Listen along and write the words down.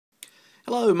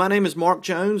Hello, my name is Mark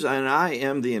Jones and I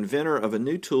am the inventor of a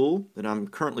new tool that I'm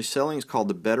currently selling. It's called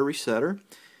the Battery Setter.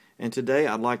 And today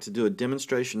I'd like to do a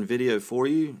demonstration video for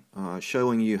you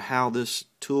showing you how this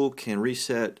tool can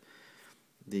reset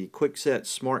the Kwikset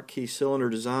Smartkey cylinder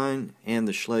design and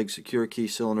the Schlage Securekey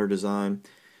cylinder design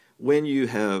when you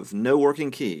have no working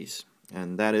keys.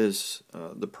 And that is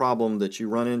the problem that you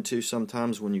run into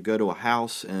sometimes when you go to a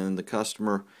house and the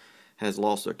customer has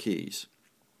lost their keys.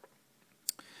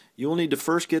 You will need to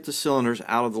first get the cylinders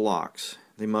out of the locks.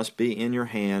 They must be in your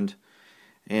hand,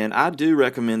 and I do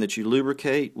recommend that you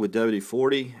lubricate with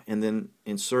WD-40 and then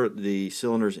insert the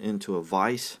cylinders into a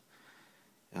vise.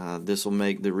 This will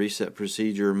make the reset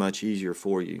procedure much easier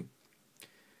for you.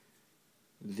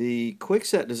 The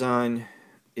Kwikset design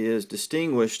is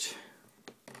distinguished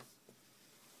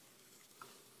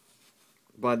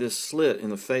by this slit in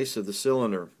the face of the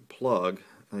cylinder plug.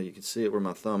 You can see it where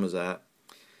my thumb is at.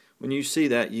 When you see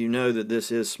that, you know that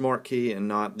this is Smartkey and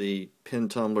not the pin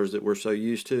tumblers that we're so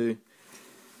used to.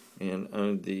 And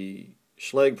on the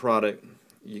Schlage product,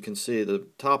 you can see at the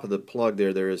top of the plug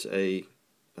there is a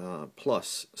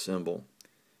plus symbol.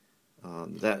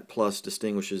 That plus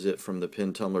distinguishes it from the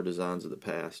pin tumbler designs of the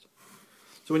past.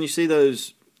 So when you see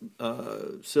those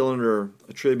cylinder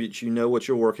attributes, you know what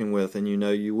you're working with, and you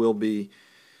know you will be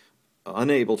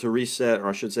unable to reset, or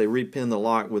I should say repin the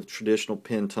lock with traditional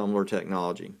pin tumbler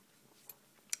technology.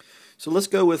 So let's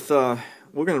go with, we're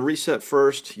going to reset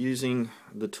first using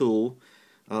the tool,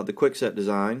 the Kwikset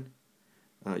design.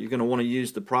 You're going to want to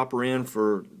use the proper end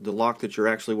for the lock that you're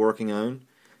actually working on.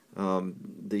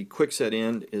 The Kwikset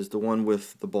end is the one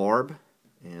with the barb,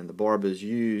 and the barb is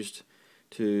used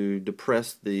to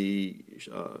depress the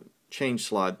change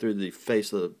slide through the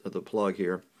face of the plug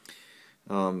here.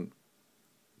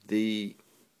 The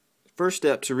first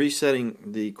step to resetting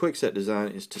the Kwikset design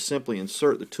is to simply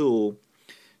insert the tool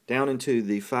down into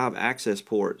the 5 access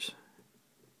ports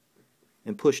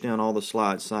and push down all the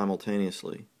slides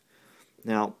simultaneously.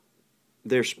 Now,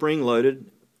 they're spring loaded,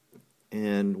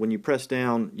 and when you press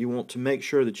down, you want to make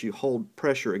sure that you hold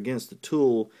pressure against the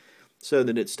tool so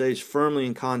that it stays firmly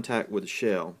in contact with the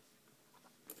shell.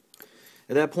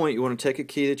 At that point, you want to take a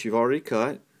key that you've already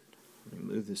cut. Let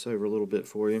me move this over a little bit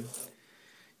for you.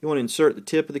 You want to insert the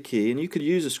tip of the key, and you could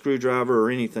use a screwdriver or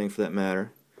anything for that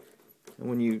matter. And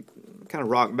when you kind of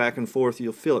rock back and forth,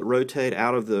 you'll feel it rotate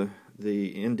out of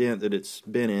the indent that it's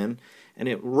been in, and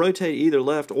it will rotate either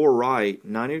left or right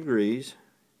 90 degrees.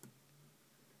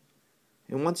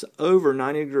 And once over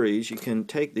 90 degrees, you can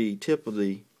take the tip of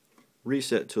the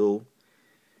reset tool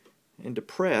and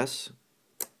depress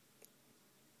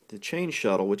the chain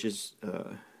shuttle, which is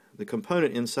the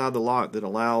component inside the lock that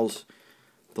allows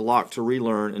the lock to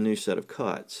relearn a new set of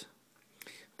cuts.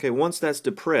 Okay, once that's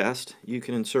depressed, you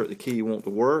can insert the key you want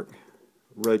to work,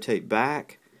 rotate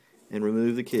back, and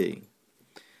remove the key.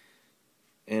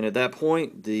 And at that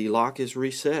point, the lock is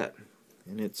reset.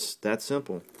 And it's that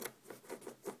simple.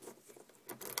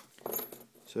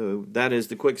 So that is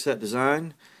the Kwikset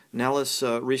design. Now let's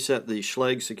reset the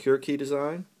Schlage Securekey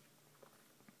design.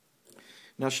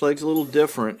 Now Schlage's a little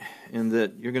different in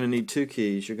that you're going to need 2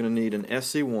 keys. You're going to need an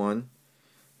SC1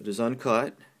 that is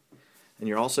uncut, and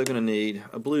you're also going to need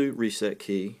a blue reset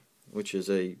key, which is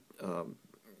a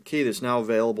key that's now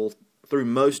available through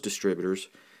most distributors.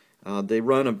 They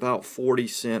run about 40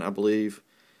 cents, I believe.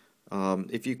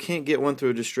 If you can't get one through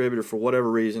a distributor for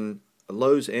whatever reason,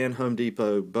 Lowe's and Home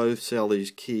Depot both sell these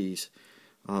keys.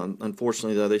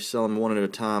 Unfortunately, though, they sell them one at a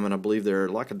time, and I believe they're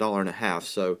like $1.50.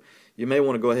 So you may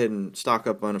want to go ahead and stock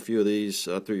up on a few of these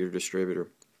through your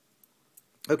distributor.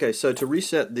 Okay, so to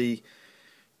reset the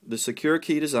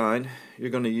Securekey design, you're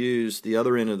going to use the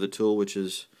other end of the tool, which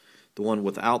is the one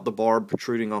without the barb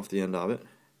protruding off the end of it.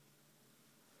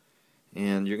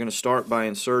 And you're going to start by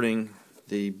inserting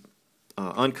the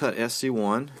uncut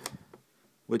SC1,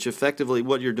 which effectively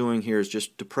what you're doing here is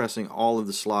just depressing all of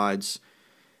the slides.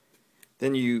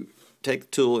 Then you take the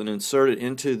tool and insert it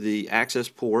into the access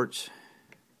ports,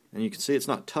 and you can see it's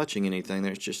not touching anything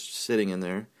there, it's just sitting in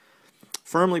there.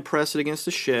 Firmly press it against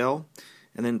the shell,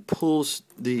 and then pulls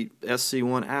the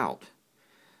SC1 out.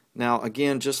 Now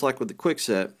again, just like with the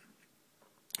Kwikset,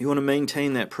 you want to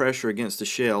maintain that pressure against the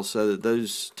shell so that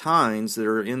those tines that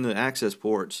are in the access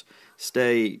ports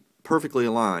stay perfectly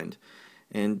aligned,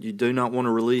 and you do not want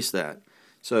to release that.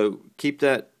 So keep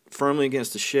that firmly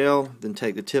against the shell, then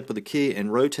take the tip of the key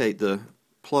and rotate the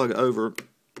plug over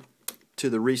to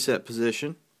the reset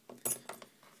position.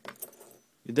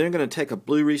 You're then going to take a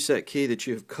blue reset key that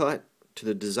you have cut to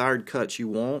the desired cut you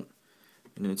want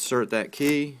and insert that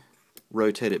key,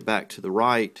 rotate it back to the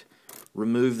right,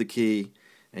 remove the key,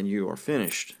 and you are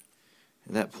finished.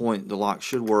 At that point, the lock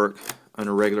should work on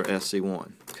a regular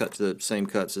SC1, cut to the same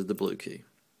cuts as the blue key.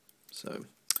 So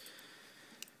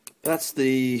that's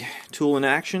the tool in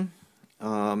action.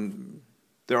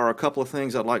 There are a couple of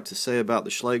things I'd like to say about the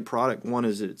Schlage product. One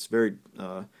is that it's very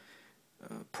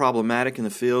problematic in the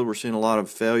field. We're seeing a lot of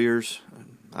failures.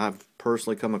 I've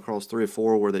personally come across 3 or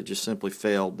 4 where they just simply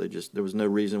failed. There was no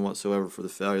reason whatsoever for the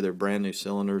failure. They're brand new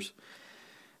cylinders.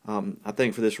 I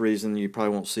think for this reason you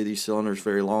probably won't see these cylinders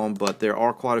very long, but there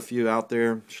are quite a few out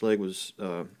there. Schlage was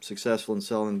successful in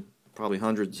selling probably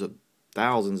hundreds of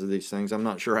thousands of these things. I'm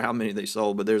not sure how many they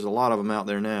sold, but there's a lot of them out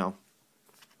there now.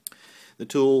 The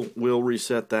tool will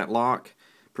reset that lock,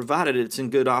 provided it's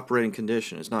in good operating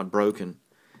condition. It's not broken,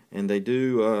 and they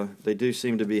do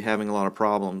seem to be having a lot of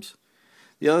problems.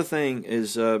 The other thing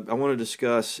is I want to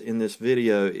discuss in this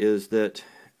video is that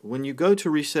when you go to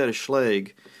reset a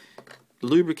Schlage,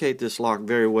 lubricate this lock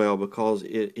very well, because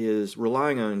it is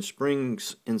relying on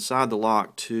springs inside the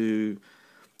lock to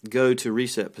go to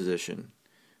reset position.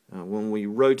 When we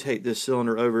rotate this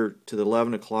cylinder over to the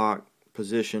 11 o'clock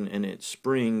position and it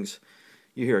springs,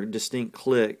 you hear a distinct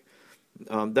click.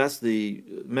 That's the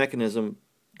mechanism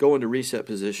going to reset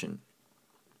position.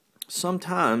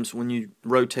 Sometimes when you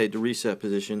rotate to reset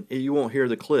position, you won't hear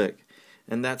the click,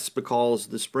 and that's because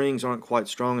the springs aren't quite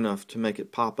strong enough to make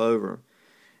it pop over.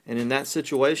 And in that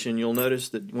situation, you'll notice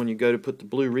that when you go to put the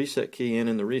blue reset key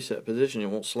in the reset position, it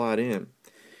won't slide in.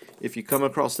 If you come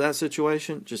across that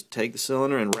situation, just take the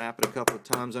cylinder and wrap it a couple of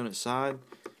times on its side,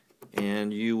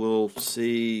 and you will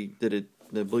see that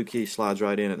the blue key slides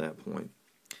right in at that point.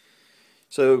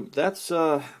 So that's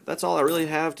all I really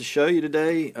have to show you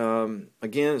today.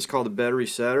 Again, it's called the battery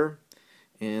setter,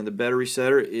 and the battery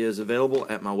setter is available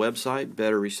at my website,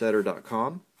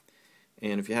 batterysetter.com.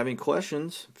 And if you have any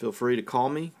questions, feel free to call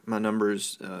me. My number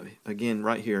is, again,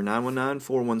 right here,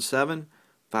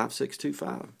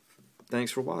 919-417-5625.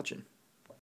 Thanks for watching.